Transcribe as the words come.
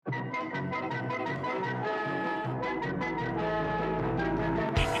Movies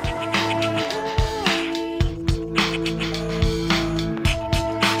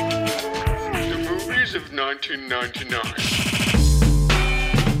of 1999.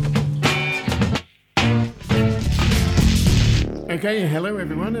 Okay, hello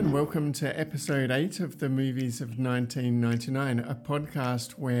everyone and welcome to episode 8 of the Movies of 1999, a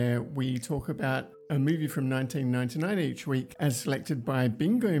podcast where we talk about a movie from 1999 each week as selected by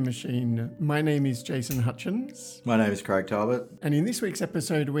Bingo Machine. My name is Jason Hutchins. My name is Craig Talbot. And in this week's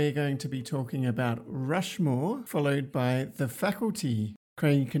episode we're going to be talking about Rushmore, followed by The Faculty.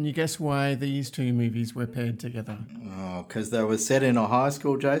 Craig, can you guess why these two movies were paired together? Oh, because they were set in a high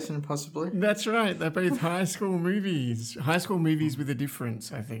school, Jason, possibly? That's right. They're both high school movies. High school movies with a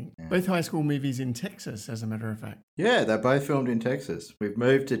difference, I think. Yeah. Both high school movies in Texas, as a matter of fact. Yeah, they're both filmed in Texas. We've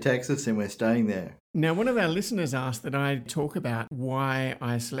moved to Texas and we're staying there. Now, one of our listeners asked that I talk about why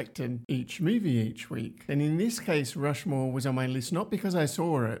I selected each movie each week. And in this case, Rushmore was on my list not because I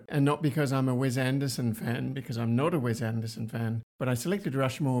saw it and not because I'm a Wes Anderson fan, because I'm not a Wes Anderson fan, but I selected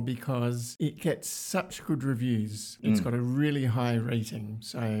Rushmore because it gets such good reviews. It's got a really high rating.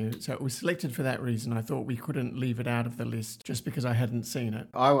 So it was selected for that reason. I thought we couldn't leave it out of the list just because I hadn't seen it.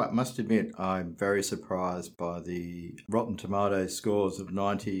 I must admit, I'm very surprised by the Rotten Tomatoes scores of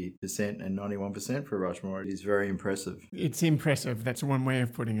 90% and 91% for Rushmore. It is very impressive. It's impressive. That's one way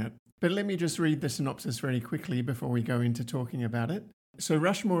of putting it. But let me just read the synopsis very quickly before we go into talking about it. So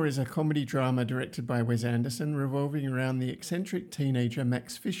Rushmore is a comedy drama directed by Wes Anderson revolving around the eccentric teenager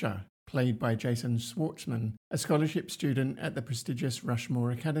Max Fisher, played by Jason Schwartzman, a scholarship student at the prestigious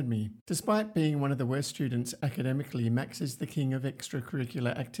Rushmore Academy. Despite being one of the worst students academically, Max is the king of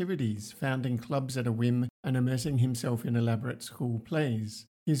extracurricular activities, founding clubs at a whim and immersing himself in elaborate school plays.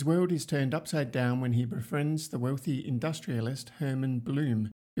 His world is turned upside down when he befriends the wealthy industrialist Herman Bloom,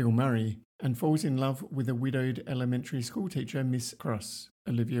 Bill Murray, and falls in love with a widowed elementary school teacher, Miss Cross,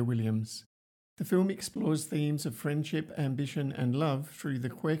 Olivia Williams. The film explores themes of friendship, ambition, and love through the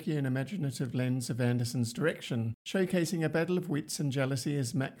quirky and imaginative lens of Anderson's direction, showcasing a battle of wits and jealousy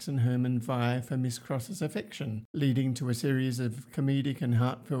as Max and Herman vie for Miss Cross's affection, leading to a series of comedic and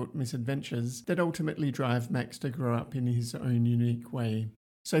heartfelt misadventures that ultimately drive Max to grow up in his own unique way.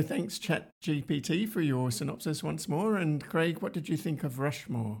 So thanks ChatGPT for your synopsis once more, and Craig, what did you think of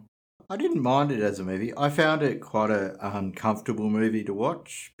Rushmore? I didn't mind it as a movie. I found it quite an uncomfortable movie to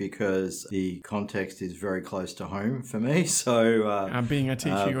watch because the context is very close to home for me. So, being a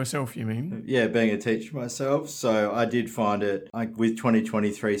teacher yourself, you mean? Yeah, being a teacher myself. So I did find it, with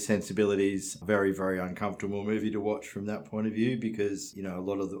 2023 sensibilities, a very, very uncomfortable movie to watch from that point of view because, you know, a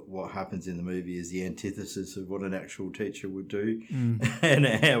lot of what happens in the movie is the antithesis of what an actual teacher would do and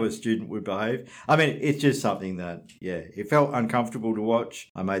how a student would behave. I mean, it's just something that, yeah, it felt uncomfortable to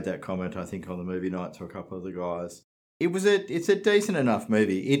watch. I made that comment, I think, on the movie night to a couple of the guys. It's a decent enough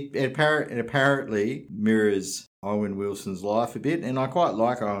movie. It apparently mirrors Owen Wilson's life a bit, and I quite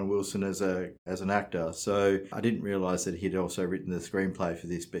like Owen Wilson as an actor. So I didn't realise that he'd also written the screenplay for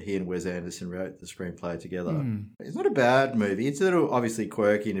this, but he and Wes Anderson wrote the screenplay together. It's not a bad movie. It's a little obviously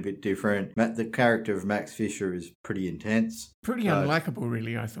quirky and a bit different. The character of Max Fisher is pretty intense. Pretty unlikable,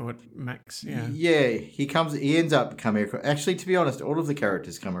 really, I thought, Max, yeah. Yeah, he ends up coming across... Actually, to be honest, all of the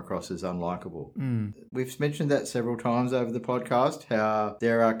characters come across as unlikable. We've mentioned that several times over the podcast, how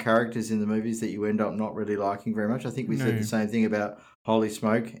there are characters in the movies that you end up not really liking very much. I think we said the same thing about Holy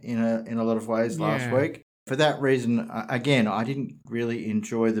Smoke in a lot of ways last week. For that reason, again, I didn't really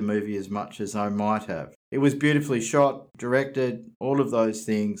enjoy the movie as much as I might have. It was beautifully shot, directed, all of those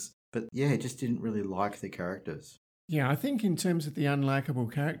things. But yeah, just didn't really like the characters. Yeah, I think in terms of the unlikable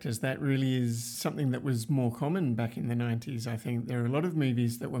characters, that really is something that was more common back in the 90s. I think there are a lot of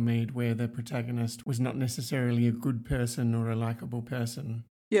movies that were made where the protagonist was not necessarily a good person or a likable person.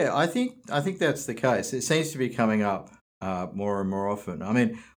 Yeah, I think that's the case. It seems to be coming up more and more often. I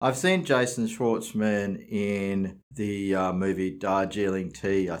mean, I've seen Jason Schwartzman in the movie Darjeeling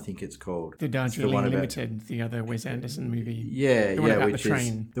Tea, I think it's called. The Darjeeling Limited, the other Wes Anderson movie. Yeah, the one about which the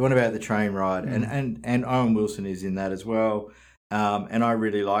train. Is the one about the train ride. And Owen Wilson is in that as well. And I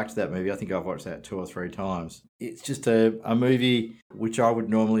really liked that movie. I think I've watched that 2 or 3 times. It's just a movie which I would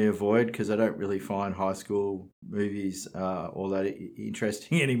normally avoid because I don't really find high school movies all that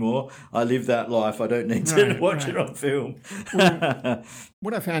interesting anymore. I live that life. I don't need to watch it on film. Well,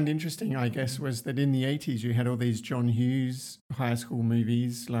 what I found interesting, I guess, was that in the 80s you had all these John Hughes high school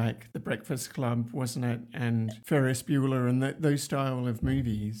movies like The Breakfast Club, wasn't it? And Ferris Bueller and those style of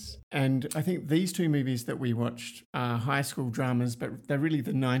movies. And I think these two movies that we watched are high school dramas, but they're really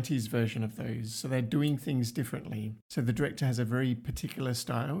the 90s version of those. So they're doing things differently differently. So the director has a very particular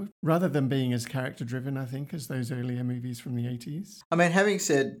style, rather than being as character-driven, I think, as those earlier movies from the 80s. I mean, having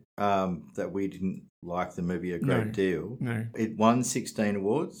said that we didn't like the movie a great deal, it won 16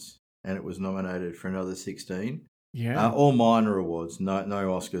 awards and it was nominated for another 16. Yeah. All minor awards, no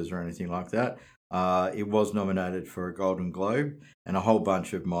Oscars or anything like that. It was nominated for a Golden Globe and a whole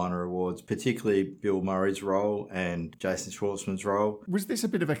bunch of minor awards, particularly Bill Murray's role and Jason Schwartzman's role. Was this a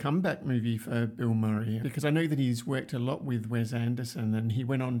bit of a comeback movie for Bill Murray? Because I know that he's worked a lot with Wes Anderson, and he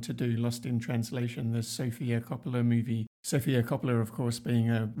went on to do Lost in Translation, the Sofia Coppola movie. Sofia Coppola, of course, being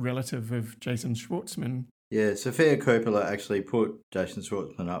a relative of Jason Schwartzman. Yeah, Sofia Coppola actually put Jason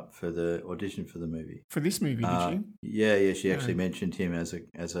Schwartzman up for the audition for the movie. For this movie, did she? Yeah, she actually mentioned him as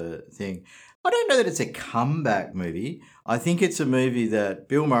a thing. I don't know that it's a comeback movie. I think it's a movie that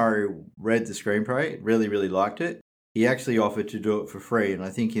Bill Murray read the screenplay, really, really liked it. He actually offered to do it for free, and I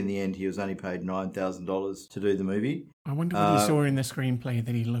think in the end he was only paid $9,000 to do the movie. I wonder what he saw in the screenplay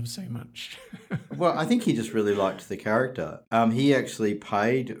that he loved so much. Well, I think he just really liked the character. He actually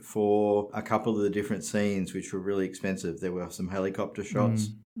paid for a couple of the different scenes, which were really expensive. There were some helicopter shots,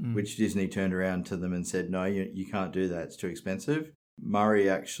 which Disney turned around to them and said, no, you can't do that. It's too expensive. Murray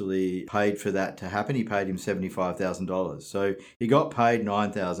actually paid for that to happen. He paid him $75,000. So he got paid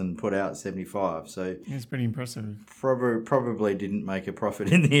 $9,000 and put out $75,000. So it's pretty impressive. Probably didn't make a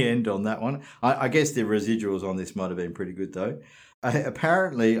profit in the end on that one. I guess the residuals on this might have been pretty good though.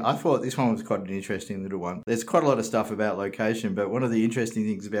 Apparently, I thought this one was quite an interesting little one. There's quite a lot of stuff about location, but one of the interesting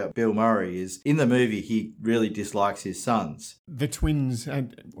things about Bill Murray is in the movie, he really dislikes his sons. The twins,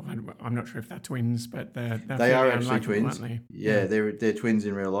 I'm not sure if they're twins, but they are actually twins. Aren't they? Yeah, they're twins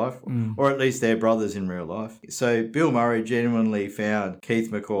in real life, or at least they're brothers in real life. So Bill Murray genuinely found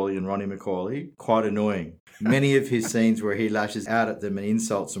Keith McCauley and Ronnie McCauley quite annoying. Many of his scenes where he lashes out at them and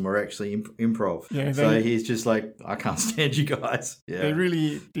insults them were actually improv. Yeah, so he's just like, I can't stand you guys. Yeah. They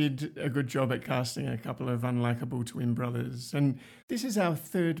really did a good job at casting a couple of unlikable twin brothers. And this is our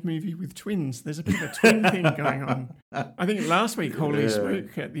third movie with twins. There's a bit of a twin thing going on. I think last week, Holy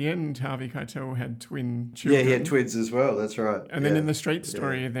Smoke, at the end, Harvey Keitel had twin children. Yeah, he had twins as well. That's right. And then in the Straight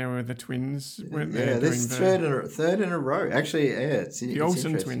Story, there were the twins, weren't there? Yeah, that's third in a row. Actually, it's the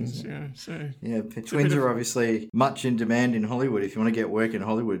Olsen twins, twins are obviously much in demand in Hollywood. If you want to get work in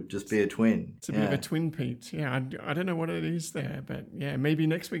Hollywood, just be a twin. It's a bit of a twin Pete. Yeah, I don't know what it is there, but yeah, maybe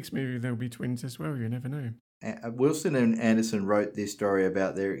next week's movie there'll be twins as well. You never know. Wilson and Anderson wrote this story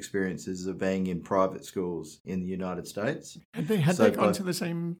about their experiences of being in private schools in the United States. Had they gone to the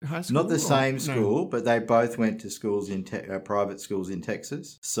same high school? Not the same school, but they both went to schools in private schools in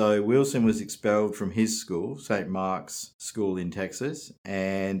Texas. So Wilson was expelled from his school, St. Mark's School in Texas,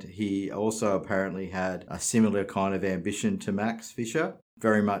 and he also apparently had a similar kind of ambition to Max Fisher,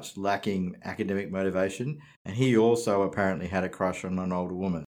 very much lacking academic motivation, and he also apparently had a crush on an older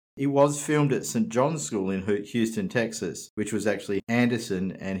woman. It was filmed at St. John's School in Houston, Texas, which was actually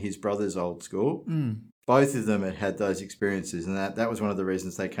Anderson and his brother's old school. Both of them had those experiences, and that was one of the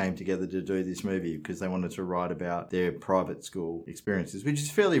reasons they came together to do this movie, because they wanted to write about their private school experiences, which is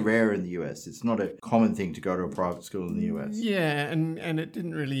fairly rare in the US. It's not a common thing to go to a private school in the US. Yeah, and it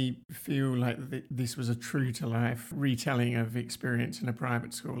didn't really feel like this was a true-to-life retelling of experience in a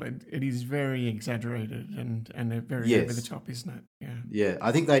private school. It is very exaggerated and very over the top, isn't it? Yeah,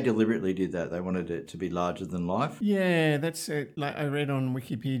 I think they deliberately did that. They wanted it to be larger than life. Yeah, that's it. Like I read on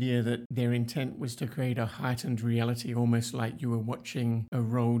Wikipedia that their intent was to create a heightened reality, almost like you were watching a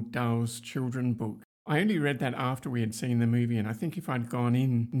Roald Dahl's children book. I only read that after we had seen the movie, and I think if I'd gone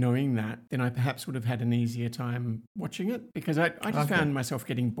in knowing that, then I perhaps would have had an easier time watching it, because I just found myself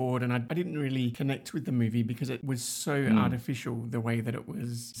getting bored, and I didn't really connect with the movie because it was so artificial the way that it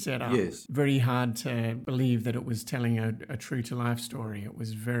was set up. Yes. Very hard to believe that it was telling a true-to-life story. It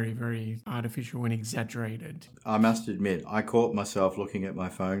was very, very artificial and exaggerated. I must admit, I caught myself looking at my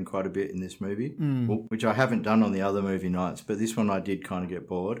phone quite a bit in this movie, which I haven't done on the other movie nights, but this one I did kind of get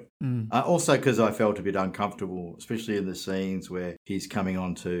bored. Also because I felt a bit uncomfortable, especially in the scenes where he's coming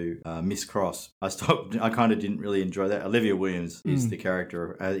on to Miss Cross. I kind of didn't really enjoy that. Olivia Williams is the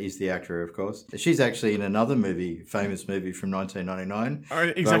character, is the actor, of course. She's actually in another movie, famous movie from 1999.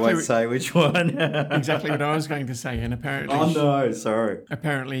 Exactly. I won't say which one. Exactly what I was going to say. And apparently... Oh, no, sorry.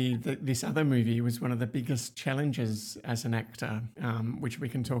 Apparently, this other movie was one of the biggest challenges as an actor, which we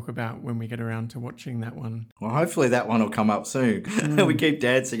can talk about when we get around to watching that one. Well, hopefully that one will come up soon. We keep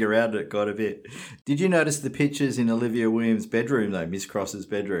dancing around it quite a bit. Did you notice the pictures in Olivia Williams' bedroom, though, Miss Cross's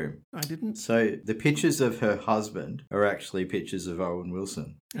bedroom? I didn't. So the pictures of her husband are actually pictures of Owen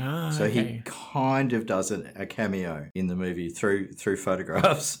Wilson. So he kind of does a cameo in the movie through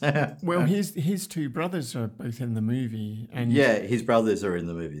photographs. Well, his two brothers are both in the movie. And yeah, his brothers are in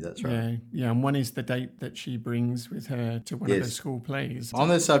the movie, that's right. Yeah, and one is the date that she brings with her to one of the school plays. On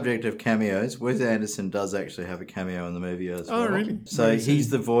the subject of cameos, Wes Anderson does actually have a cameo in the movie as well. Oh, really? So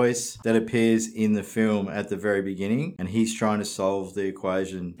he's the voice that appears in the film at the very beginning, and he's trying to solve the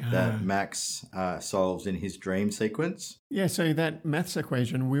equation that Max solves in his dream sequence. Yeah, so that maths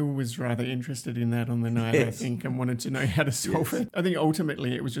equation, Will was rather interested in that on the night, I think, and wanted to know how to solve it. I think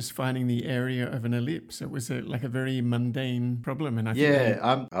ultimately it was just finding the area of an ellipse. It was like a very mundane problem. And I think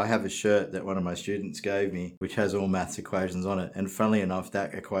I have a shirt that one of my students gave me, which has all maths equations on it. And funnily enough,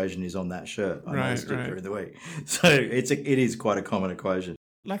 that equation is on that shirt. I noticed it during the week. So it is quite a common equation.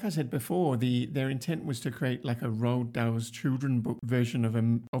 Like I said before, their intent was to create like a Roald Dahl's children book version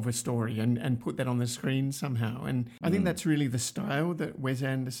of a story and put that on the screen somehow. And I think that's really the style that Wes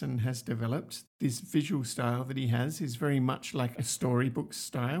Anderson has developed. This visual style that he has is very much like a storybook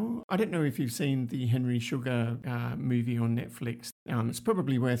style. I don't know if you've seen the Henry Sugar movie on Netflix. It's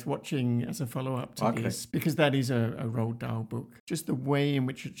probably worth watching as a follow-up to this, because that is a Roald Dahl book. Just the way in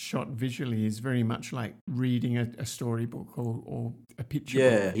which it's shot visually is very much like reading a storybook or a picture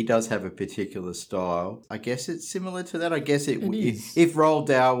book. Yeah, he does have a particular style. I guess it's similar to that. I guess it is. If Roald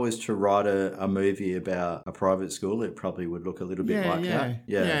Dahl was to write a movie about a private school, it probably would look a little bit like that.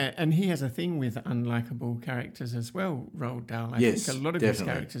 Yeah, and he has a thing with unlikable characters as well, Roald Dahl. I think a lot of his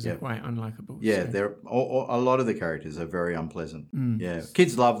characters are quite unlikable. Yeah, a lot of the characters are very unpleasant. Yeah,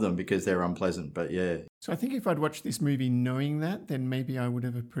 kids love them because they're unpleasant, but yeah. So I think if I'd watched this movie knowing that, then maybe I would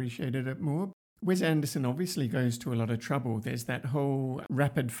have appreciated it more. Wes Anderson obviously goes to a lot of trouble. There's that whole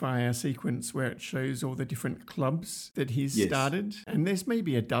rapid fire sequence where it shows all the different clubs that he's started. And there's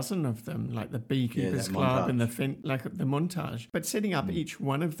maybe a dozen of them, like the Beekeepers Club and the montage. But setting up each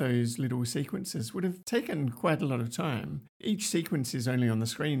one of those little sequences would have taken quite a lot of time. Each sequence is only on the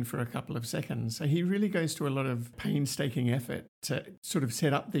screen for a couple of seconds. So he really goes to a lot of painstaking effort to sort of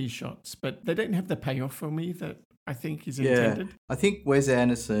set up these shots. But they don't have the payoff for me that I think is intended. I think Wes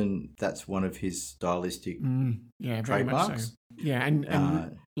Anderson, that's one of his stylistic very trademarks. much so. Yeah,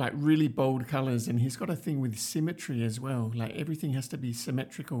 and like really bold colours, and he's got a thing with symmetry as well. Like everything has to be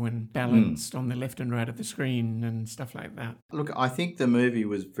symmetrical and balanced on the left and right of the screen and stuff like that. Look, I think the movie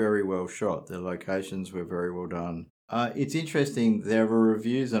was very well shot. The locations were very well done. It's interesting, there were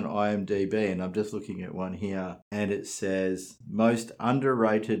reviews on IMDb, and I'm just looking at one here, and it says, most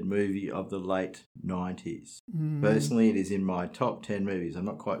underrated movie of the late 90s. Personally, it is in my top 10 movies. I'm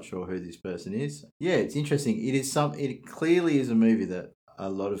not quite sure who this person is. Yeah, it's interesting. It clearly is a movie that a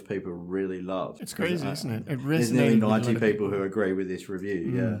lot of people really love. It's crazy, isn't it? There's nearly 90 people who agree with this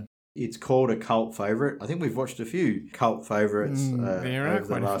review, It's called a cult favourite. I think we've watched a few cult favourites over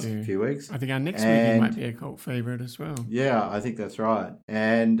the last few weeks. I think our next movie might be a cult favourite as well. Yeah, I think that's right.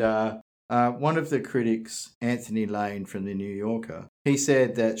 And one of the critics, Anthony Lane from The New Yorker, he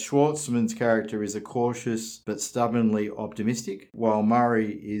said that Schwartzman's character is a cautious but stubbornly optimistic, while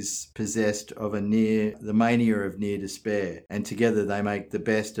Murray is possessed of the mania of near despair, and together they make the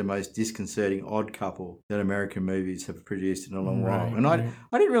best and most disconcerting odd couple that American movies have produced in a long while. And I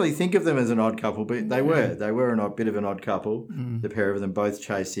didn't really think of them as an odd couple, but they were. They were a bit of an odd couple, the pair of them both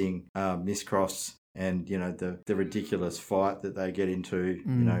chasing Miss Cross. And, the ridiculous fight that they get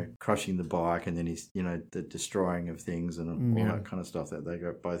into, crushing the bike, and then the destroying of things and all that kind of stuff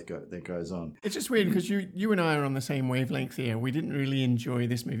that goes on. It's just weird because you and I are on the same wavelength here. We didn't really enjoy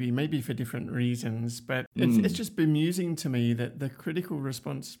this movie, maybe for different reasons, but it's just bemusing to me that the critical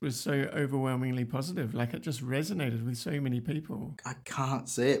response was so overwhelmingly positive. Like, it just resonated with so many people. I can't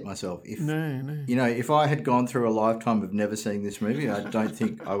see it myself. No. If I had gone through a lifetime of never seeing this movie, I don't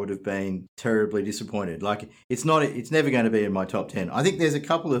think I would have been terribly disappointed. Like, it's never going to be in my top 10. I think there's a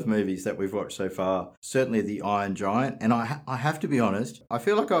couple of movies that we've watched so far, certainly The Iron Giant, and I have to be honest, I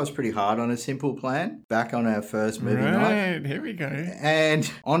feel like I was pretty hard on A Simple Plan back on our first movie night. Right, here we go.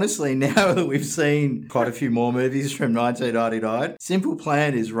 And honestly, now that we've seen quite a few more movies from 1999, Simple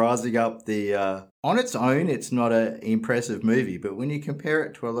Plan is rising up the... on its own, it's not an impressive movie, but when you compare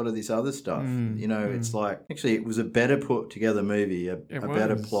it to a lot of this other stuff, it's like, actually, it was a better put together movie, a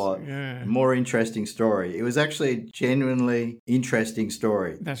better plot, a more interesting story. It was actually a genuinely interesting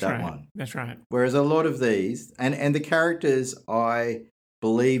story, That's right. Whereas a lot of these, and the characters I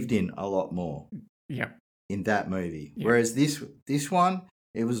believed in a lot more Yep. in that movie. Yep. Whereas this one,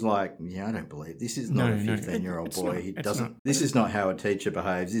 It was like, I don't believe this is not a 15-year-old boy. This is not how a teacher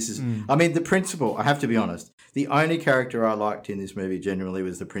behaves. This is, I mean, the principal, I have to be honest, the only character I liked in this movie genuinely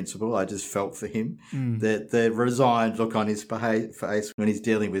was the principal. I just felt for him. The resigned look on his face when he's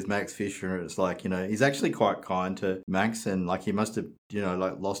dealing with Max Fisher, it's like, he's actually quite kind to Max, and like he must have,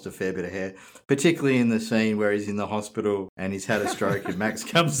 lost a fair bit of hair, particularly in the scene where he's in the hospital and he's had a stroke and Max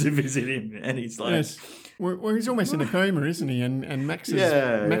comes to visit him and he's like... Yes. Well, he's almost in a coma, isn't he? And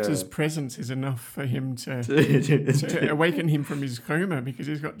Max's presence is enough for him to awaken him from his coma, because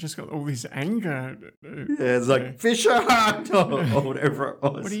he's just got all this anger. It's like Fisher or whatever it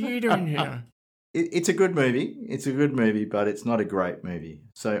was. What are you doing here? It's a good movie. It's a good movie, but it's not a great movie.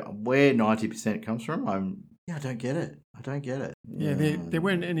 So where 90% comes from, I don't get it. Yeah, there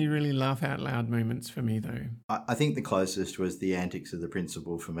weren't any really laugh out loud moments for me, though. I think the closest was the antics of the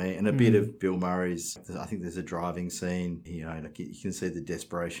principal for me, and a bit of Bill Murray's. I think there's a driving scene, like you can see the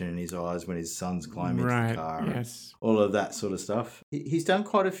desperation in his eyes when his son's climbing into the car. Yes. All of that sort of stuff. He's done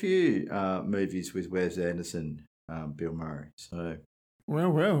quite a few movies with Wes Anderson, Bill Murray. So.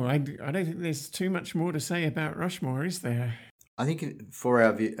 Well, I don't think there's too much more to say about Rushmore, is there? I think for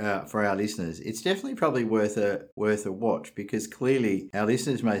our listeners, it's definitely probably worth a watch, because clearly our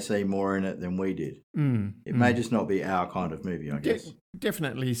listeners may see more in it than we did. It may just not be our kind of movie, I guess.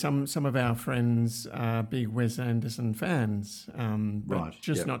 Definitely, some of our friends are big Wes Anderson fans, but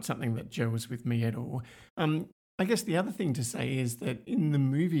just not something that gels with me at all. I guess the other thing to say is that in the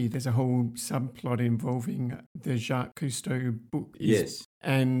movie, there's a whole subplot involving the Jacques Cousteau book. Yes.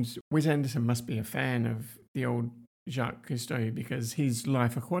 And Wes Anderson must be a fan of the old Jacques Cousteau, because his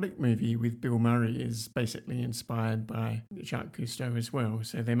Life Aquatic movie with Bill Murray is basically inspired by Jacques Cousteau as well.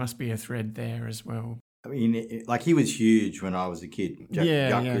 So there must be a thread there as well. I mean, he was huge when I was a kid.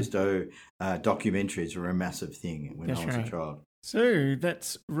 Jacques Cousteau documentaries were a massive thing when I was a child. So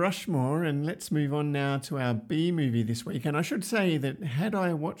that's Rushmore, and let's move on now to our B movie this week. And I should say that had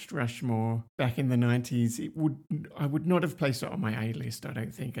I watched Rushmore back in the 90s, I would not have placed it on my A list, I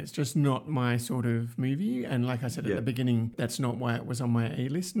don't think. It's just not my sort of movie. And like I said at the beginning, that's not why it was on my A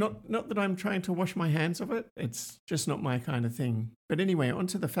list. Not that I'm trying to wash my hands of it. It's just not my kind of thing. But anyway, on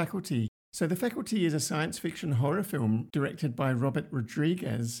to The Faculty. So The Faculty is a science fiction horror film directed by Robert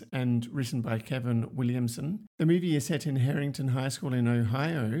Rodriguez and written by Kevin Williamson. The movie is set in Harrington High School in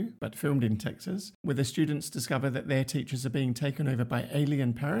Ohio, but filmed in Texas, where the students discover that their teachers are being taken over by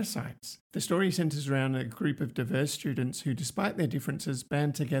alien parasites. The story centers around a group of diverse students who, despite their differences,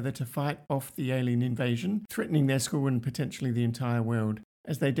 band together to fight off the alien invasion, threatening their school and potentially the entire world.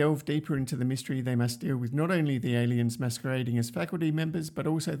 As they delve deeper into the mystery, they must deal with not only the aliens masquerading as faculty members, but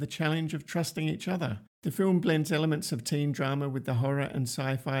also the challenge of trusting each other. The film blends elements of teen drama with the horror and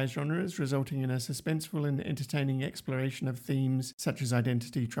sci-fi genres, resulting in a suspenseful and entertaining exploration of themes such as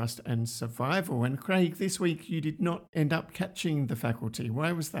identity, trust, and survival. And Craig, this week you did not end up catching The Faculty.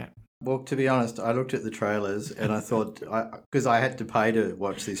 Why was that? Well, to be honest, I looked at the trailers and I thought, because I had to pay to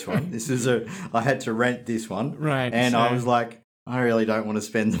watch this one. I had to rent this one. Right. And I was like, I really don't want to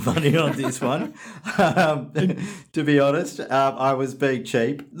spend the money on this one. To be honest, I was being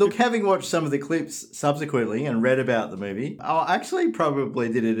cheap. Look, having watched some of the clips subsequently and read about the movie, I actually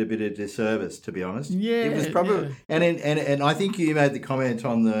probably did it a bit of disservice, to be honest. Yeah. It was probably, and I think you made the comment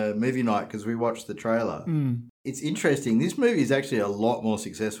on the movie night because we watched the trailer. It's interesting. This movie is actually a lot more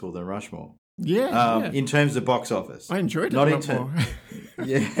successful than Rushmore. Yeah. In terms of box office. I enjoyed it a lot more.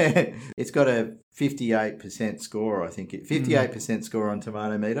 Yeah. It's got a 58% score, I think. 58% score on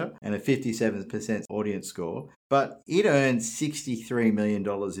Tomato Meter and a 57% audience score. But it earned $63 million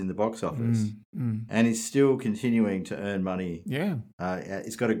in the box office and is still continuing to earn money. Yeah.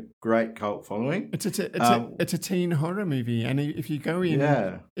 It's got a great cult following. It's a teen horror movie. And if you go in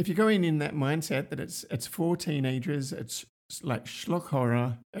that mindset that it's for teenagers, it's like schlock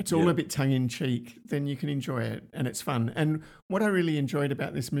horror, it's all a bit tongue-in-cheek, then you can enjoy it and it's fun. And what I really enjoyed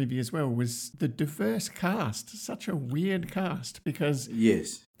about this movie as well was the diverse cast. Such a weird cast, because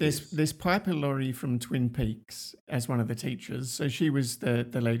there's Piper Laurie from Twin Peaks as one of the teachers. So she was the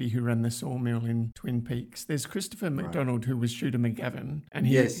lady who ran the sawmill in Twin Peaks. There's Christopher McDonald, who was Shooter McGavin. And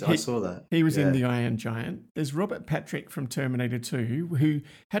I saw that. He was in The Iron Giant. There's Robert Patrick from Terminator 2, who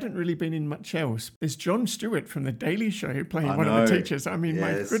hadn't really been in much else. There's Jon Stewart from The Daily Show playing one of the teachers. I mean,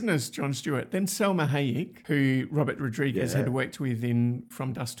 my goodness, Jon Stewart. Then Selma Hayek, who Robert Rodriguez had worked with in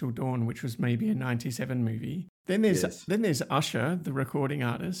From Dusk Till Dawn, which was maybe a 97 movie. Then there's Usher, the recording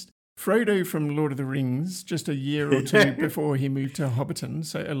artist. Frodo from Lord of the Rings, just a year or two before he moved to Hobbiton,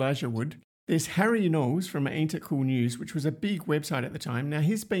 so Elijah Wood. There's Harry Knowles from Ain't It Cool News, which was a big website at the time. Now,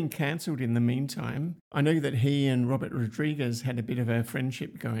 he's been cancelled in the meantime. I know that he and Robert Rodriguez had a bit of a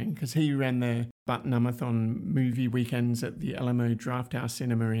friendship going because he ran the Butt-Numb-a-thon movie weekends at the Alamo Drafthouse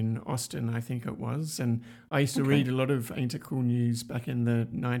Cinema in Austin, I think it was. And I used to read a lot of Ain't It Cool News back in the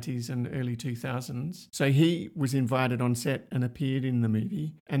 90s and early 2000s. So he was invited on set and appeared in the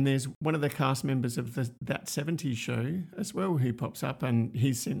movie. And there's one of the cast members of That 70s Show as well who pops up, and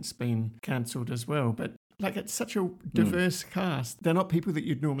he's since been cancelled as well. But like, it's such a diverse cast. They're not people that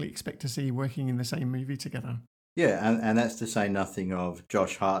you'd normally expect to see working in the same movie together. Yeah, and that's to say nothing of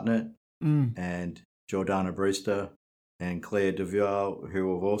Josh Hartnett and Jordana Brewster and Claire DeVille,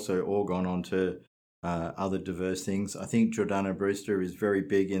 who have also all gone on to other diverse things. I think Jordana Brewster is very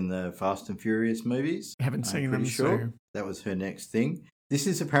big in the Fast and Furious movies. I haven't seen them, sure. So that was her next thing. This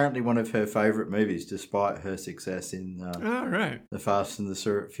is apparently one of her favourite movies, despite her success in the Fast and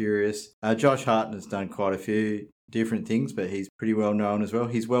the Furious. Josh Hartnett's done quite a few different things, but he's pretty well known as well.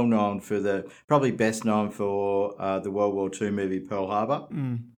 He's well known for probably best known for the World War II movie Pearl Harbor.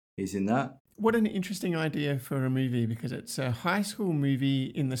 He's in that. What an interesting idea for a movie, because it's a high school movie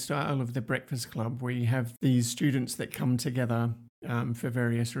in the style of The Breakfast Club, where you have these students that come together for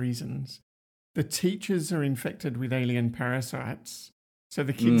various reasons. The teachers are infected with alien parasites. So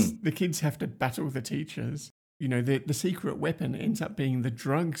the kids have to battle the teachers. You know, the secret weapon ends up being the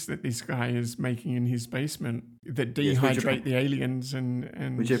drugs that this guy is making in his basement that dehydrate the aliens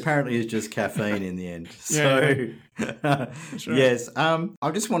and which apparently is just caffeine in the end. That's right. Yes.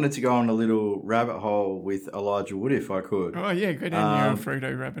 I just wanted to go on a little rabbit hole with Elijah Wood if I could. Oh yeah, go down your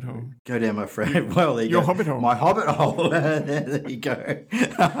Frodo rabbit hole. Go down my your Hobbit hole. My Hobbit hole. There you go.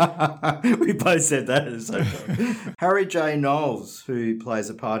 We both said that at the same time. Harry J. Knowles, who plays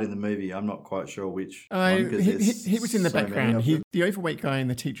a part in the movie. I'm not quite sure which one. He was in the background. The overweight guy in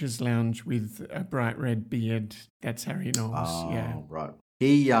the teacher's lounge with a bright red beard. That's Harry Knowles. Oh, right.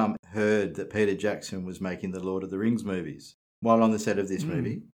 He heard that Peter Jackson was making the Lord of the Rings movies while on the set of this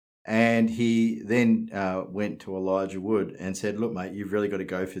movie. And he then went to Elijah Wood and said, look, mate, you've really got to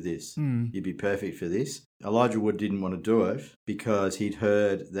go for this. You'd be perfect for this. Elijah Wood didn't want to do it because he'd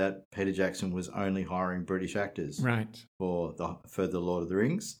heard that Peter Jackson was only hiring British actors for the Lord of the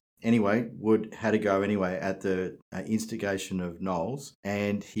Rings. Anyway, Wood had to go anyway at the instigation of Knowles,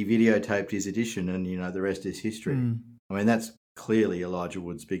 and he videotaped his audition, and, you know, the rest is history. I mean, that's clearly Elijah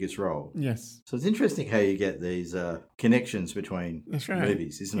Wood's biggest role. Yes. So it's interesting how you get these connections between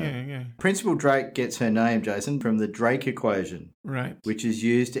movies, isn't it? Yeah. Principal Drake gets her name, Jason, from the Drake equation, which is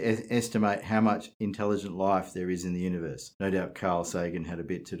used to estimate how much intelligent life there is in the universe. No doubt Carl Sagan had a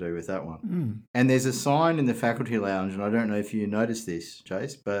bit to do with that one. And there's a sign in the faculty lounge, and I don't know if you noticed this,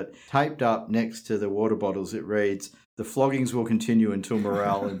 Jace, but taped up next to the water bottles, it reads, "The floggings will continue until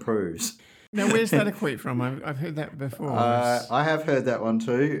morale improves." Now, where's that a quote from? I've heard that before. I have heard that one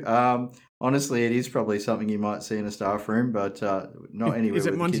too. Honestly, it is probably something you might see in a staff room, but not anywhere. Is it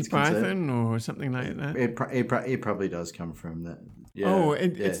where the Monty kids can see it. Python or something like that? It probably does come from that. Yeah, oh,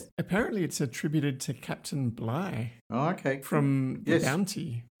 it's apparently it's attributed to Captain Bligh. Oh, okay. From The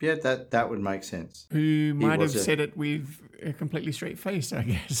Bounty. Yeah, that would make sense. Who might have said it with a completely straight face, I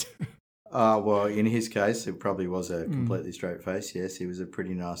guess. Well, in his case, it probably was a completely straight face. Yes, he was a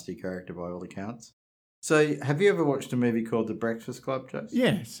pretty nasty character by all accounts. So, have you ever watched a movie called The Breakfast Club, Jase?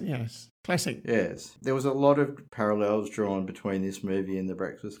 Yes. Classic. Yes. There was a lot of parallels drawn between this movie and The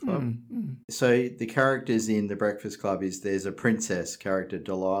Breakfast Club. So, the characters in The Breakfast Club there's a princess character,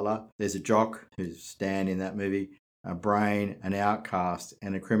 Delilah. There's a jock, who's Stan in that movie. A brain, an outcast,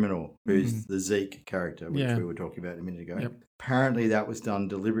 and a criminal, who's the Zeke character, which we were talking about a minute ago. Yep. Apparently that was done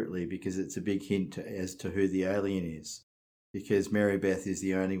deliberately because it's a big hint as to who the alien is. Because Mary Beth is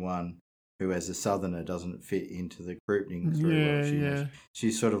the only one who, as a southerner, doesn't fit into the groupings very well.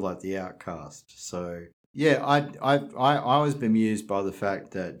 She's sort of like the outcast. So, yeah, I was bemused by the fact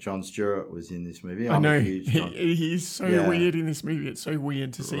that Jon Stewart was in this movie. I know. He's so weird in this movie. It's so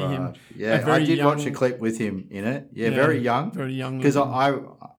weird to see him. Yeah, I did watch a clip with him in it. Yeah, very young. Very young. Because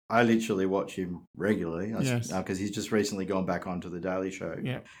I literally watch him regularly because he's just recently gone back onto The Daily Show.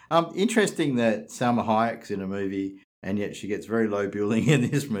 Yeah. Interesting that Salma Hayek's in a movie and yet she gets very low billing in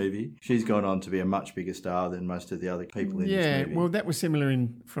this movie. She's gone on to be a much bigger star than most of the other people in this movie. Yeah, well, that was similar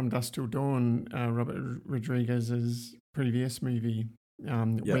in From Dusk Till Dawn, Robert Rodriguez's previous movie,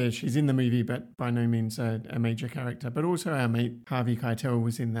 where she's in the movie but by no means a major character. But also our mate Harvey Keitel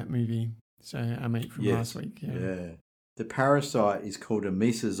was in that movie, so our mate from last week. Yeah. The parasite is called a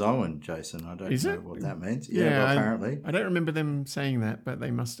mesozoan, Jason. I don't know what that means. Yeah, apparently. I don't remember them saying that, but they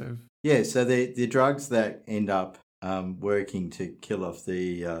must have. Yeah, so the drugs that end up working to kill off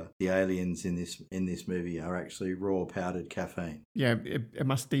the aliens in this movie are actually raw powdered caffeine. Yeah, it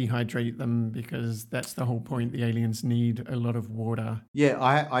must dehydrate them because that's the whole point. The aliens need a lot of water. Yeah,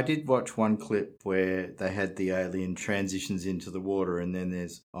 I did watch one clip where they had the alien transitions into the water, and then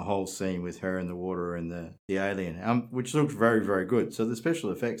there's a whole scene with her in the water and the alien, which looked very, very good. So the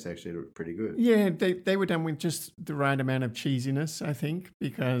special effects actually looked pretty good. Yeah, they were done with just the right amount of cheesiness, I think,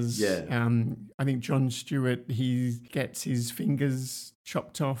 because I think Jon Stewart, he gets his fingers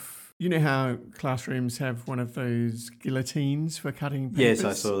chopped off. You know how classrooms have one of those guillotines for cutting papers? Yes,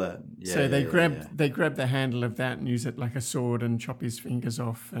 I saw that. Yeah, so they grab the handle of that and use it like a sword and chop his fingers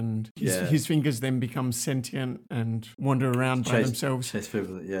off, and his fingers then become sentient and wander around by themselves. Chase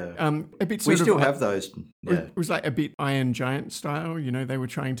people, yeah. A bit. We still have those. Yeah. It was like a bit Iron Giant style. You know, they were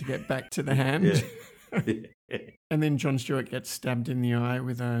trying to get back to the hand. And then Jon Stewart gets stabbed in the eye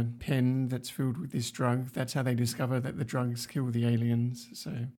with a pen that's filled with this drug. That's how they discover that the drugs kill the aliens.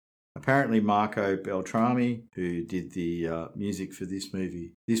 So apparently Marco Beltrami, who did the music for this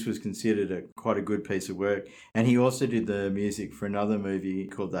movie, this was considered quite a good piece of work. And he also did the music for another movie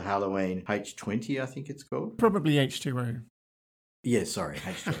called the Halloween H20, I think it's called. Probably H2O. Yeah, sorry,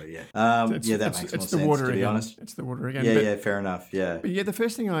 H2O, yeah. That makes more sense, to be honest. It's the water again. Yeah, fair enough, yeah. But yeah, the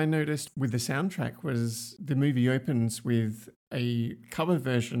first thing I noticed with the soundtrack was the movie opens with a cover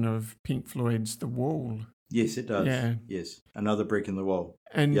version of Pink Floyd's The Wall. Yes, it does. Yeah. Yes, Another Brick in the Wall.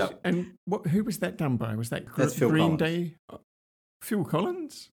 And who was that done by? Was that That's Phil Green Collins. Day? Phil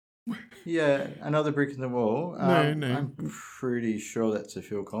Collins? Yeah, Another Brick in the Wall. No. I'm pretty sure that's a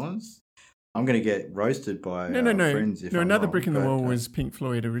Phil Collins. I'm going to get roasted by no. friends if I'm Another wrong, Brick in the Wall was Pink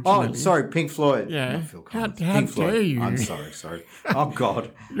Floyd originally. Oh, sorry, Pink Floyd. Yeah. Not Phil Collins. How Pink Floyd. dare you? I'm sorry. Oh,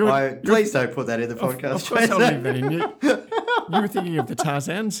 God. Please don't put that in the podcast. Of course I'll leave that in. You were thinking of the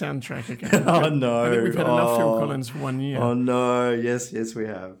Tarzan soundtrack again. Oh, no. I think we've had enough Phil Collins for 1 year. Oh, no. Yes, we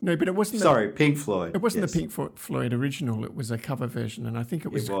have. No, but it wasn't... Pink Floyd. It wasn't the Pink Floyd original. It was a cover version, and I think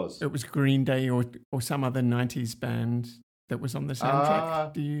it was Green Day or some other 90s band that was on the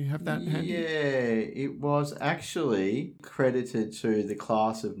soundtrack. Do you have that handy? Yeah, it was actually credited to the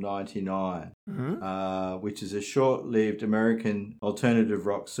Class of 99, which is a short-lived American alternative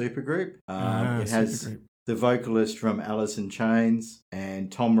rock supergroup. It has the vocalist from Alice in Chains and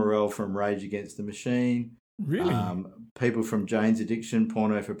Tom Morello from Rage Against the Machine. Really? People from Jane's Addiction,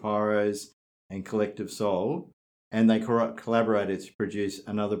 Porno for Pyros, and Collective Soul. And they collaborated to produce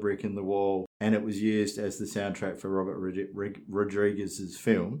Another Brick in the Wall, and it was used as the soundtrack for Robert Rodriguez's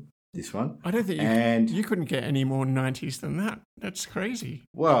film, this one. I don't think you couldn't get any more 90s than that. That's crazy.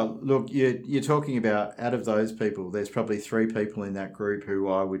 Well, look, you're talking about, out of those people, there's probably 3 people in that group who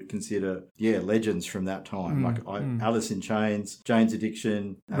I would consider, legends from that time. Alice in Chains, Jane's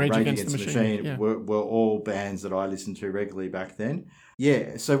Addiction, Rage Against the Machine were all bands that I listened to regularly back then.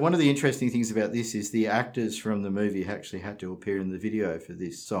 Yeah, so one of the interesting things about this is the actors from the movie actually had to appear in the video for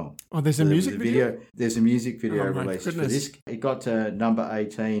this song. Oh, there's a music video? There's a music video released for this. It got to number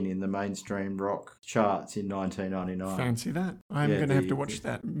 18 in the mainstream rock charts in 1999. Fancy that. I'm going to have to watch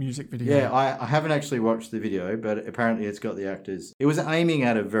that music video. Yeah, I haven't actually watched the video, but apparently it's got the actors. It was aiming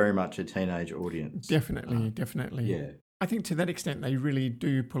at very much a teenage audience. Definitely. Yeah. I think to that extent they really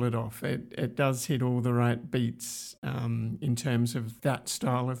do pull it off. It does hit all the right beats in terms of that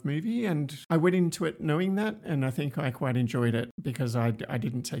style of movie, and I went into it knowing that, and I think I quite enjoyed it because I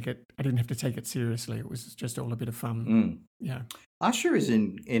didn't have to take it seriously. It was just all a bit of fun. Yeah. Usher is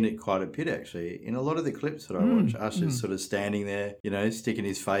in it quite a bit, actually. In a lot of the clips that I watch, Usher's sort of standing there, sticking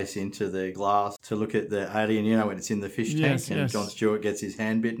his face into the glass to look at the alien, when it's in the fish tank and Jon Stewart gets his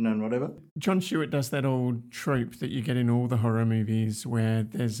hand bitten and whatever. Jon Stewart does that old trope that you get in all the horror movies where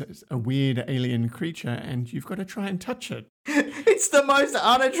there's a weird alien creature and you've got to try and touch it. It's the most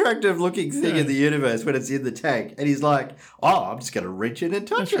unattractive looking thing in the universe when it's in the tank. And he's like, I'm just going to reach in and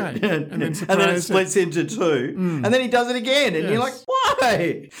touch it. Right. And then it splits into 2. And then he does it again. And you're like,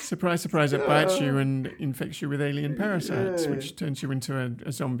 why? Surprise, it bites you and infects you with alien parasites, which turns you into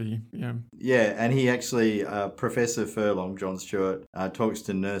a zombie. Yeah. Yeah, and he actually, Professor Furlong, Jon Stewart, talks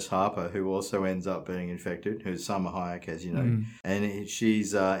to Nurse Harper, who also ends up being infected, who's Salma Hayek, as you know. And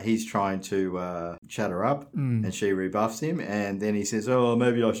he's trying to chat her up, and she rebuffs him. And then he says,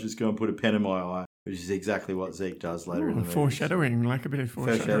 maybe I should just go and put a pen in my eye, which is exactly what Zeke does later in the movie. Foreshadowing, like a bit of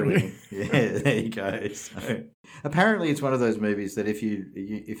foreshadowing. Yeah, there you go. So, apparently it's one of those movies that if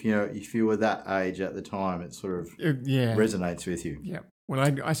you were that age at the time, it sort of resonates with you. Yeah.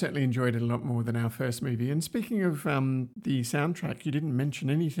 Well, I certainly enjoyed it a lot more than our first movie. And speaking of the soundtrack, you didn't mention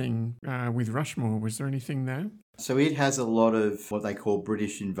anything with Rushmore. Was there anything there? So it has a lot of what they call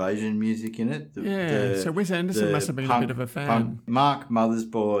British invasion music in it. So Wes Anderson must have been a bit of a fan. Mark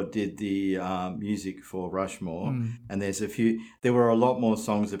Mothersbaugh did the music for Rushmore, and there were a lot more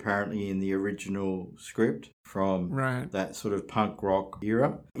songs apparently in the original script from that sort of punk rock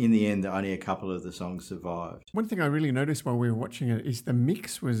era. In the end, only a couple of the songs survived. One thing I really noticed while we were watching it is the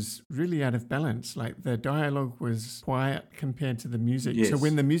mix was really out of balance. Like the dialogue was quiet compared to the music. Yes. So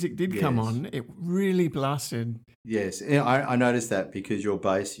when the music did come on, it really blasted. Yes, I noticed that because your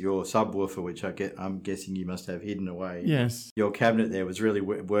bass, your subwoofer, which I'm guessing you must have hidden away. Yes. Your cabinet there was really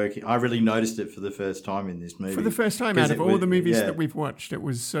working. I really noticed it for the first time in this movie. For the first time out of all the movies that we've watched, it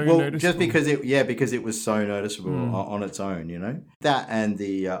was so noticeable. Just because it was so noticeable on its own, you know. That and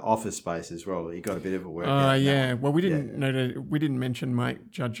the Office Space as well. You got a bit of a workout. Yeah. Well, we didn't mention Mike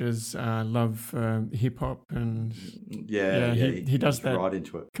Judge's love for hip hop and he does that right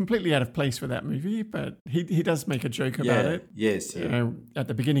into it. Completely out of place for that movie, but he does make a joke about it. Yes. At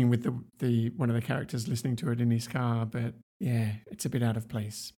the beginning with the one of the characters listening to it in his car, but it's a bit out of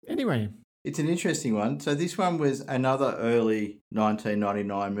place. Anyway. It's an interesting one. So this one was another early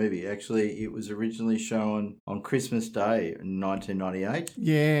 1999 movie. Actually, it was originally shown on Christmas Day in 1998.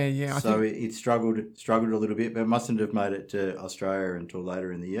 Yeah. So it struggled a little bit, but mustn't have made it to Australia until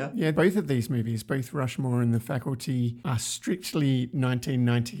later in the year. Yeah, both of these movies, both Rushmore and The Faculty, are strictly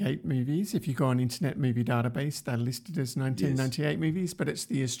 1998 movies. If you go on Internet Movie Database, they're listed as 1998 movies, but it's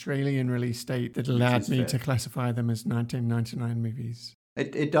the Australian release date that allowed me to classify them as 1999 movies.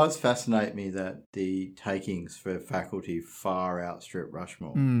 It does fascinate me that the takings for Faculty far outstrip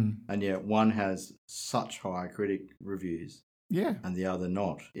Rushmore. And yet one has such high critic reviews. Yeah. And the other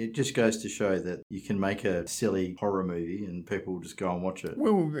not. It just goes to show that you can make a silly horror movie and people will just go and watch it.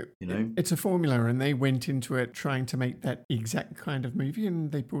 Well, it's a formula, and they went into it trying to make that exact kind of movie,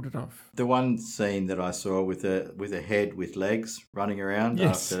 and they pulled it off. The one scene that I saw with a head with legs running around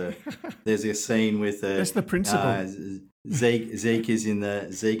after there's a scene with that's the principle. Zeke is in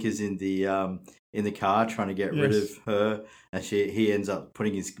the car trying to get rid of her, and he ends up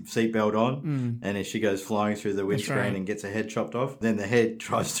putting his seatbelt on, and as she goes flying through the windscreen and gets her head chopped off, then the head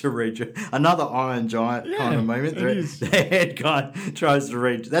tries to reach another Iron Giant kind of moment. The head guy tries to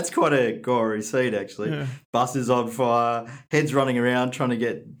reach. That's quite a gory scene, actually. Yeah. Bus is on fire, head's running around trying to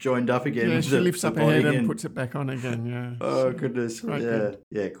get joined up again. Yeah, she lifts up her head and puts it back on again. Yeah. Oh goodness.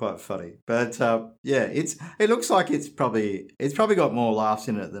 Quite funny. But it looks like it's probably got more laughs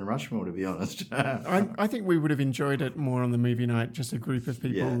in it than Rushmore, to be honest. I think we would have enjoyed it more on the movie night, just a group of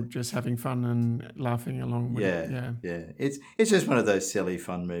people just having fun and laughing along with it. Yeah. It's just one of those silly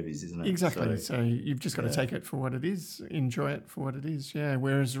fun movies, isn't it? Exactly. So you've just got to take it for what it is, enjoy it for what it is. Yeah.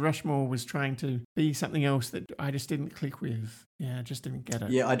 Whereas Rushmore was trying to be something else that I just didn't click with. Yeah, I just didn't get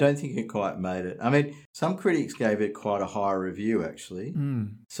it. Yeah, I don't think it quite made it. I mean, some critics gave it quite a high review, actually.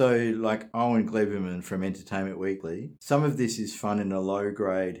 So, like Owen Gleberman from Entertainment Weekly, some of this is fun in a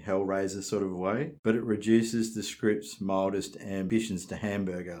low-grade Hellraiser sort of way, but it reduces the script's mildest ambitions to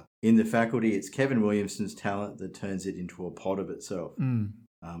hamburger. In The Faculty, it's Kevin Williamson's talent that turns it into a pod of itself.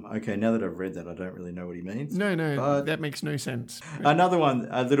 Okay, now that I've read that, I don't really know what he means. No, that makes no sense. Another one,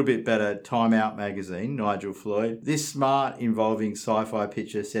 a little bit better, Time Out magazine, Nigel Floyd. This smart, involving sci-fi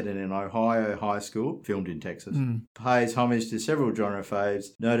picture set in an Ohio high school, filmed in Texas, pays homage to several genre faves,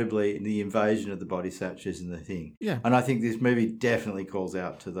 notably the invasion of the body snatchers and The Thing. Yeah. And I think this movie definitely calls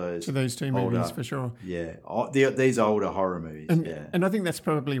out to those two movies, for sure. Yeah, these older horror movies. And I think that's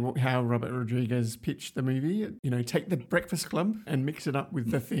probably how Robert Rodriguez pitched the movie. You know, take The Breakfast Club and mix it up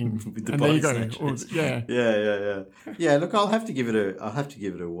with The Thing. With the and body there you go. Yeah. Look, I'll have to give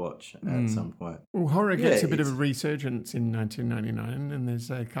it a watch at some point. Well, horror gets a bit of a resurgence in 1999, and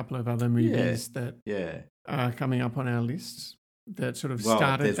there's a couple of other movies that are coming up on our list that sort of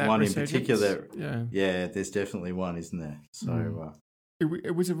started there's that one resurgence. in particular. Yeah, there's definitely one, isn't there? So.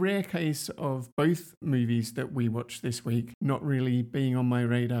 It was a rare case of both movies that we watched this week not really being on my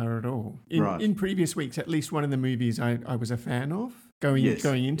radar at all. In previous weeks, at least one of the movies I was a fan of going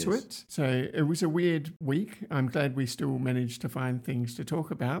into it. So it was a weird week. I'm glad we still managed to find things to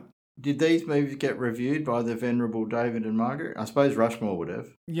talk about. Did these movies get reviewed by the venerable David and Margaret? I suppose Rushmore would have.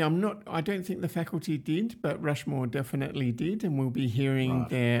 Yeah, I don't think The Faculty did, but Rushmore definitely did, and we'll be hearing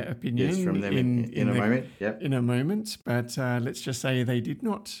their opinion from them in a moment. Yep. In a moment, but let's just say they did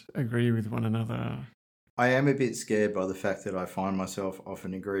not agree with one another. I am a bit scared by the fact that I find myself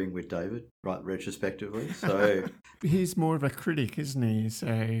often agreeing with David, right, retrospectively. So he's more of a critic, isn't he?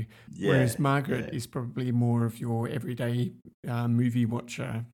 So whereas Margaret is probably more of your everyday movie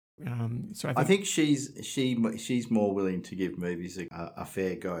watcher. So I think she's more willing to give movies a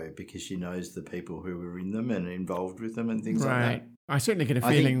fair go because she knows the people who are in them and involved with them and things like that. I certainly get a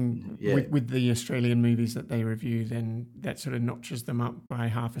feeling with the Australian movies that they review, then that sort of notches them up by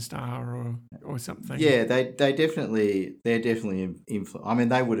half a star or something. Yeah, they're definitely I mean,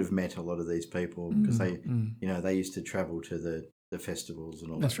 they would have met a lot of these people because they used to travel to the festivals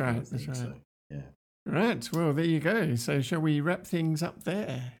and all that. That's right. So, yeah. Right. Well, there you go. So shall we wrap things up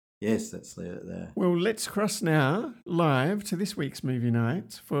there? Yes, that's there. Well, let's cross now live to this week's movie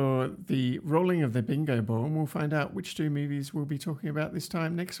night for the rolling of the bingo ball, and we'll find out which two movies we'll be talking about this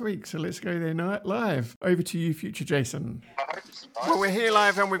time next week. So let's go there live. Over to you, future Jason. Well, we're here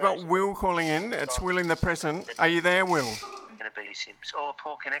live and we've got Will calling in. It's Will in the present. Are you there, Will? Billy Sims. Oh,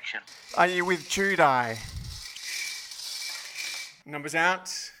 poor connection. Are you with Judai? Numbers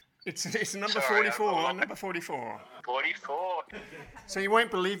out. It's number 44. Number 44. 44. So you won't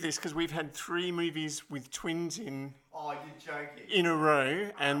believe this because we've had 3 movies with twins in. Oh, you're joking. In a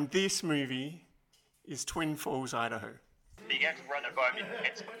row, and this movie is Twin Falls, Idaho. You have to run it by me.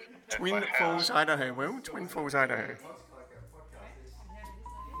 Twin Falls, Idaho. Will Twin Falls, Idaho.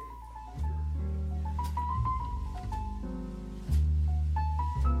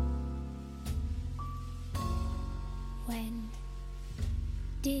 When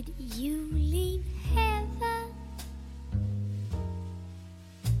did you leave heaven?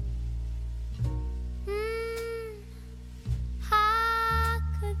 How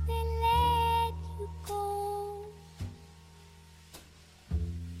could they let you go?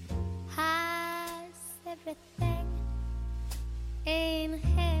 Has everything in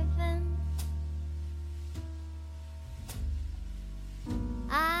heaven?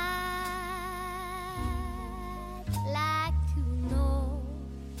 I'd like to know.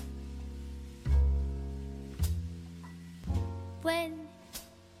 When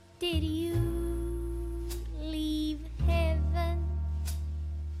did you leave heaven?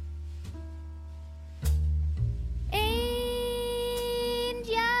 Angel,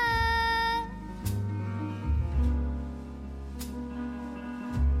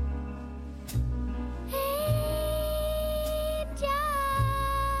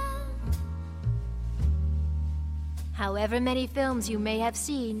 However many films you may have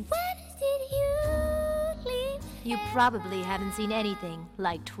seen, when did you leave you probably haven't seen anything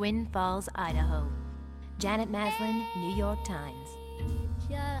like Twin Falls, Idaho. Janet Maslin, New York Times.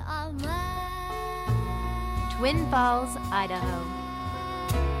 Angel of mine? Twin Falls, Idaho.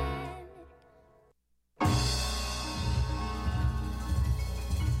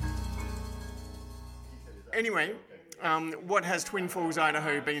 Anyway, what has Twin Falls,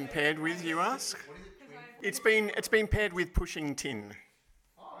 Idaho been paired with, you ask? It's been paired with Pushing Tin.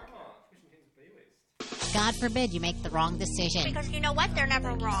 God forbid you make the wrong decision. Because you know what? They're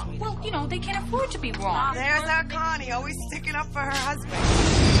never wrong. Well, they can't afford to be wrong. There's our Connie, always sticking up for her husband.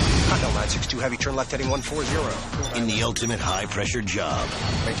 Continental 962 Heavy, turn left heading 140. In the ultimate high-pressure job,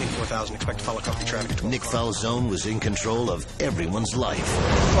 Maintain 4,000, expect to follow company traffic at 12. Nick Falzone was in control of everyone's life.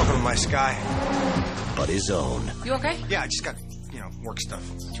 Welcome to my sky. But his own. You okay? Yeah, I just got, work stuff.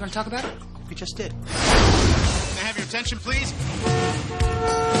 Do you want to talk about it? We just did. Can I have your attention, please?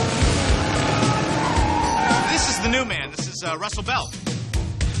 This is the new man. This is Russell Bell.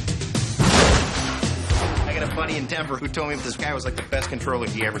 I got a buddy in Denver who told me this guy was like the best controller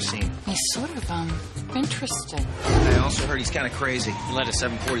he ever seen. He's sort of, interesting. I also heard he's kind of crazy. He let a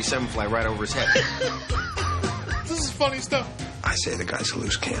 747 fly right over his head. This is funny stuff. I say the guy's a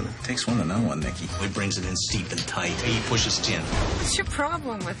loose cannon. Takes one to know one, Nicky. He brings it in steep and tight. He pushes tin. What's your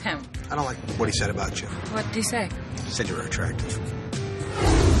problem with him? I don't like what he said about you. What did he say? He said you were attractive.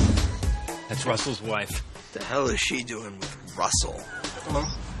 That's Russell's wife. The hell is she doing with Russell? Hello?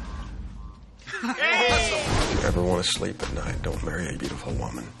 Hey! If you ever want to sleep at night, don't marry a beautiful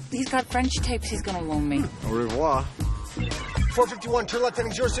woman. He's got French tapes he's gonna loan me. Au revoir. 451, turn left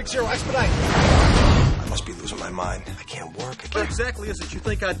heading 060, expedite. I must be losing my mind. I can't work. What exactly is it you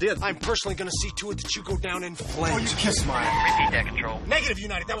think I did? I'm personally going to see to it that you go down in flames. Oh, you kiss my ass. Repeat that, Control. Negative,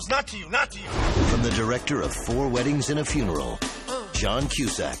 United. That was not to you, not to you. From the director of 4 Weddings and a Funeral, John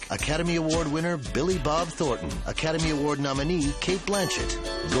Cusack, Academy Award winner Billy Bob Thornton, Academy Award nominee Cate Blanchett,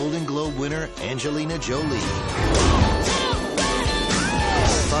 Golden Globe winner Angelina Jolie.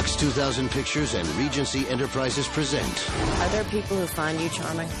 Fox 2000 Pictures and Regency Enterprises present. Are there people who find you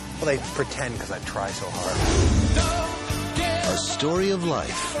charming? Well, they pretend because I try so hard. A story of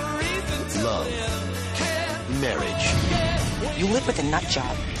life, love, marriage, You live with a nut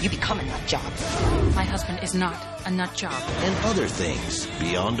job, you become a nut job. My husband is not a nut job. And other things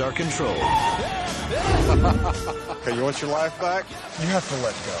beyond our control. Okay, you want your life back? You have to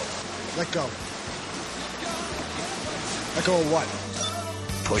let go. Let go. Let go of what?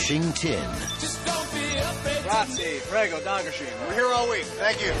 Pushing tin. Grazie, prego, dankeschön. We're here all week.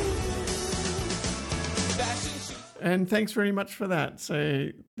 Thank you. And thanks very much for that. So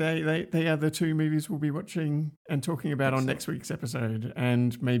they are the two movies we'll be watching and talking about on next week's episode.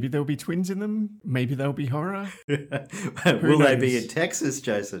 And maybe there'll be twins in them. Maybe they'll be horror. Will they be in Texas,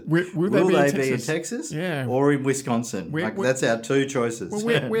 Jason? Will they be be in Texas? Yeah. Or in Wisconsin? That's our two choices.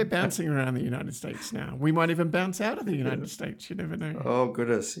 Well, we're bouncing around the United States now. We might even bounce out of the United States. You never know. Oh,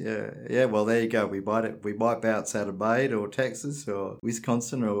 goodness. Yeah. Well, there you go. We might bounce out of Maine or Texas or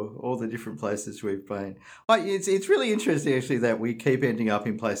Wisconsin or all the different places we've been. It's really interesting, actually, that we keep ending up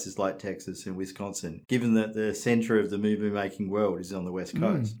in places like Texas and Wisconsin, given that the centre of the movie-making world is on the West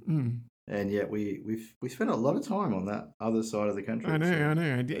Coast. And yet we spent a lot of time on that other side of the country. I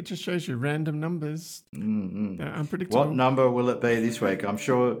know. It just shows you random numbers. They're unpredictable. What number will it be this week? I'm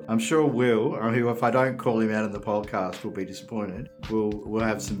sure Will, who if I don't call him out in the podcast will be disappointed, will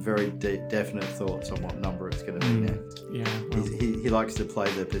have some very definite thoughts on what number it's going to be next. Yeah. Well, he likes to play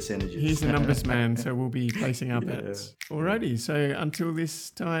the percentages. He's a numbers man, so we'll be placing our bets. Alrighty, so until this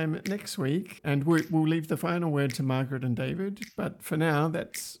time next week, and we'll leave the final word to Margaret and David, but for now,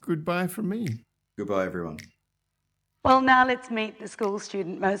 that's goodbye from me. Goodbye, everyone. Well, now let's meet the school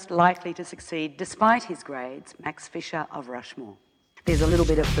student most likely to succeed despite his grades, Max Fisher of Rushmore. There's a little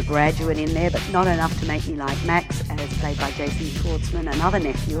bit of The Graduate in there, but not enough to make me like Max, as played by Jason Schwartzman, another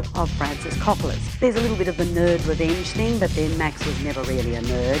nephew of Francis Coppola's. There's a little bit of the nerd revenge thing, but then Max was never really a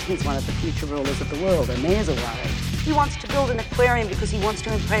nerd. He's one of the future rulers of the world, and there's a worry. He wants to build an aquarium because he wants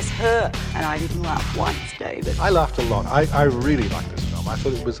to impress her, and I didn't laugh once, David. I laughed a lot. I really liked this film. I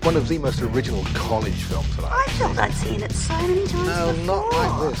thought it was one of the most original college films that I felt I'd seen it so many times before. Not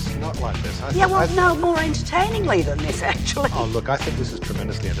like this. Not like this. No, more entertainingly than this, actually. Oh, look, I think this is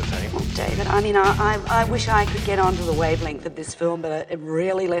tremendously entertaining. Well, David, I wish I could get onto the wavelength of this film, but it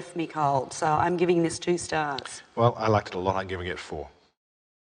really left me cold. So I'm giving this 2 stars. Well, I liked it a lot. I'm giving it 4.